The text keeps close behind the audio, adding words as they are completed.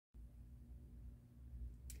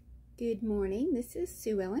Good morning. This is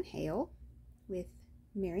Sue Ellen Hale with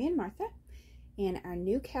Mary and Martha, and our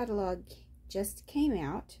new catalog just came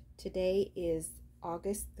out. Today is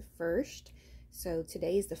August the 1st, so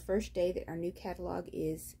today is the first day that our new catalog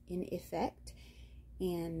is in effect.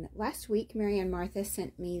 And last week, Mary and Martha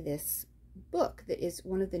sent me this book that is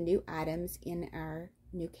one of the new items in our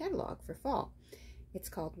new catalog for fall. It's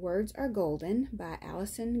called Words Are Golden by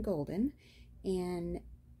Allison Golden, and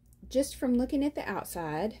just from looking at the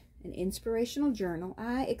outside, an inspirational journal.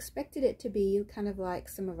 I expected it to be kind of like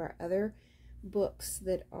some of our other books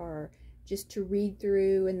that are just to read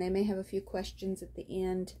through, and they may have a few questions at the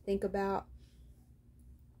end to think about.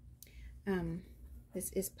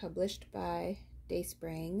 This is published by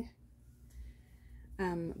Dayspring.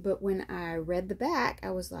 But when I read the back,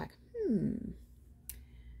 I was like, In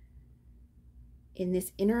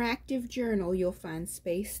this interactive journal, you'll find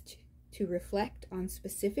space to reflect on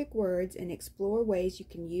specific words and explore ways you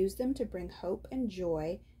can use them to bring hope and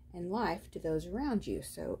joy and life to those around you.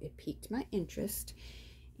 So it piqued my interest,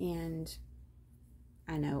 and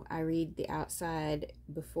I know I read the outside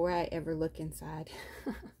before I ever look inside.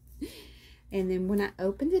 And then when I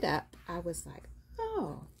opened it up, I was like,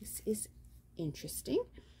 oh, this is interesting.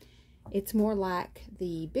 It's more like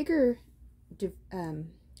the bigger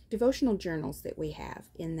devotional journals that we have,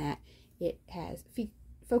 in that it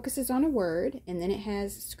focuses on a word, and then it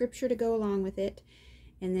has scripture to go along with it,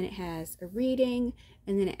 and then it has a reading,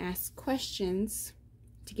 and then it asks questions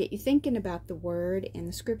to get you thinking about the word and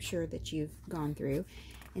the scripture that you've gone through,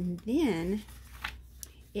 and then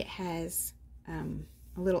it has a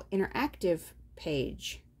little interactive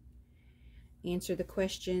page, answer the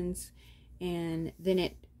questions, and then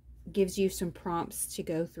it gives you some prompts to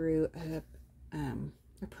go through a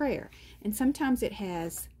prayer. And sometimes it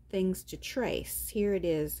has things to trace. Here it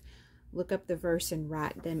is, look up the verse and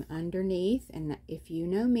write them underneath. And if you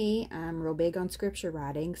know me, I'm real big on scripture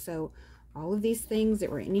writing, so all of these things that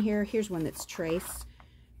were in here, here's one that's trace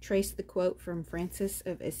the quote from Francis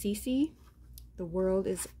of Assisi: the world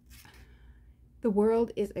is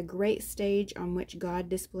a great stage on which God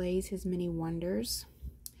displays his many wonders.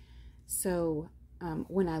 So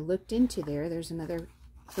when I looked into there's another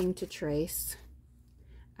thing to trace.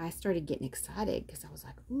 I started getting excited because I was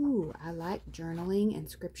like, ooh, I like journaling and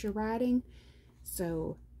scripture writing.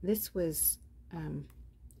 So this was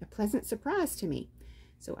a pleasant surprise to me.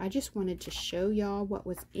 So I just wanted to show y'all what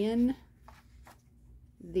was in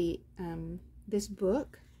the this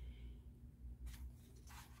book.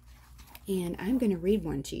 And I'm going to read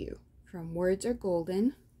one to you from Words Are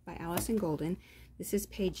Golden by Allison Golden. This is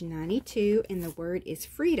page 92, and the word is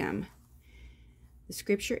freedom. The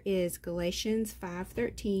scripture is Galatians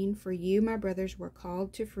 5:13. For you, my brothers, were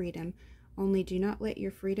called to freedom. Only do not let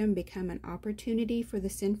your freedom become an opportunity for the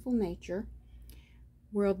sinful nature,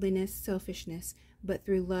 worldliness, selfishness, but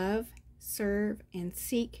through love, serve and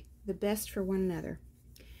seek the best for one another.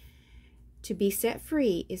 To be set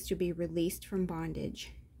free is to be released from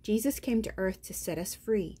bondage. Jesus came to earth to set us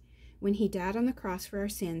free. When he died on the cross for our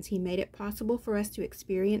sins, he made it possible for us to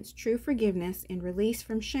experience true forgiveness and release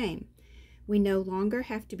from shame. We no longer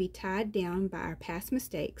have to be tied down by our past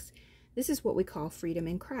mistakes. This is what we call freedom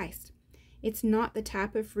in Christ. It's not the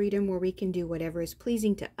type of freedom where we can do whatever is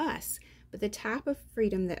pleasing to us, but the type of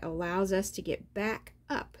freedom that allows us to get back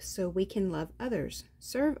up so we can love others,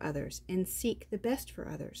 serve others, and seek the best for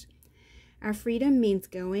others. Our freedom means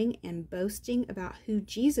going and boasting about who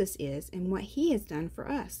Jesus is and what he has done for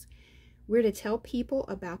us. We're to tell people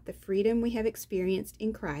about the freedom we have experienced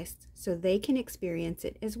in Christ so they can experience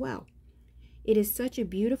it as well. It is such a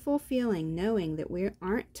beautiful feeling knowing that we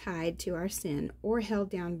aren't tied to our sin or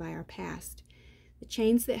held down by our past. The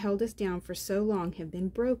chains that held us down for so long have been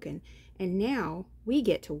broken, and now we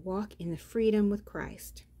get to walk in the freedom with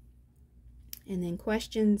Christ. And then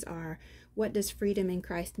questions are, what does freedom in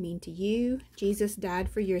Christ mean to you? Jesus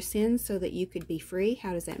died for your sins so that you could be free.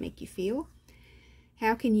 How does that make you feel?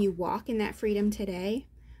 How can you walk in that freedom today?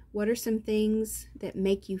 What are some things that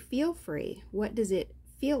make you feel free? What does it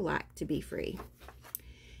feel like to be free?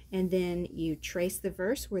 And then you trace the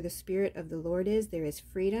verse, where the Spirit of the Lord is, there is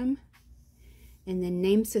freedom. And then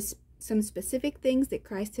name some specific things that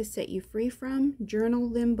Christ has set you free from. Journal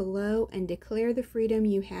them below and declare the freedom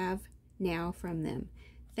you have now from them.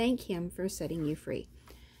 Thank him for setting you free.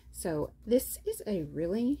 So this is a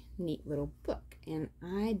really neat little book, and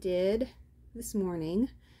I did this morning,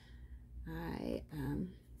 I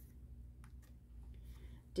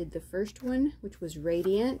did the first one, which was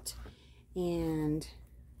Radiant, and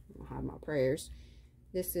I'll have my prayers.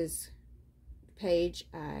 This is the page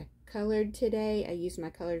I colored today. I used my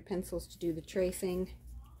colored pencils to do the tracing.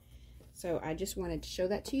 So I just wanted to show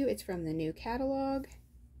that to you. It's from the new catalog,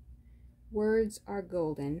 Words Are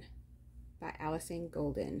Golden by Allison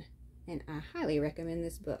Golden. And I highly recommend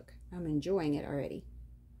this book. I'm enjoying it already.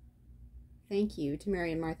 Thank you to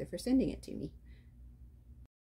Mary and Martha for sending it to me.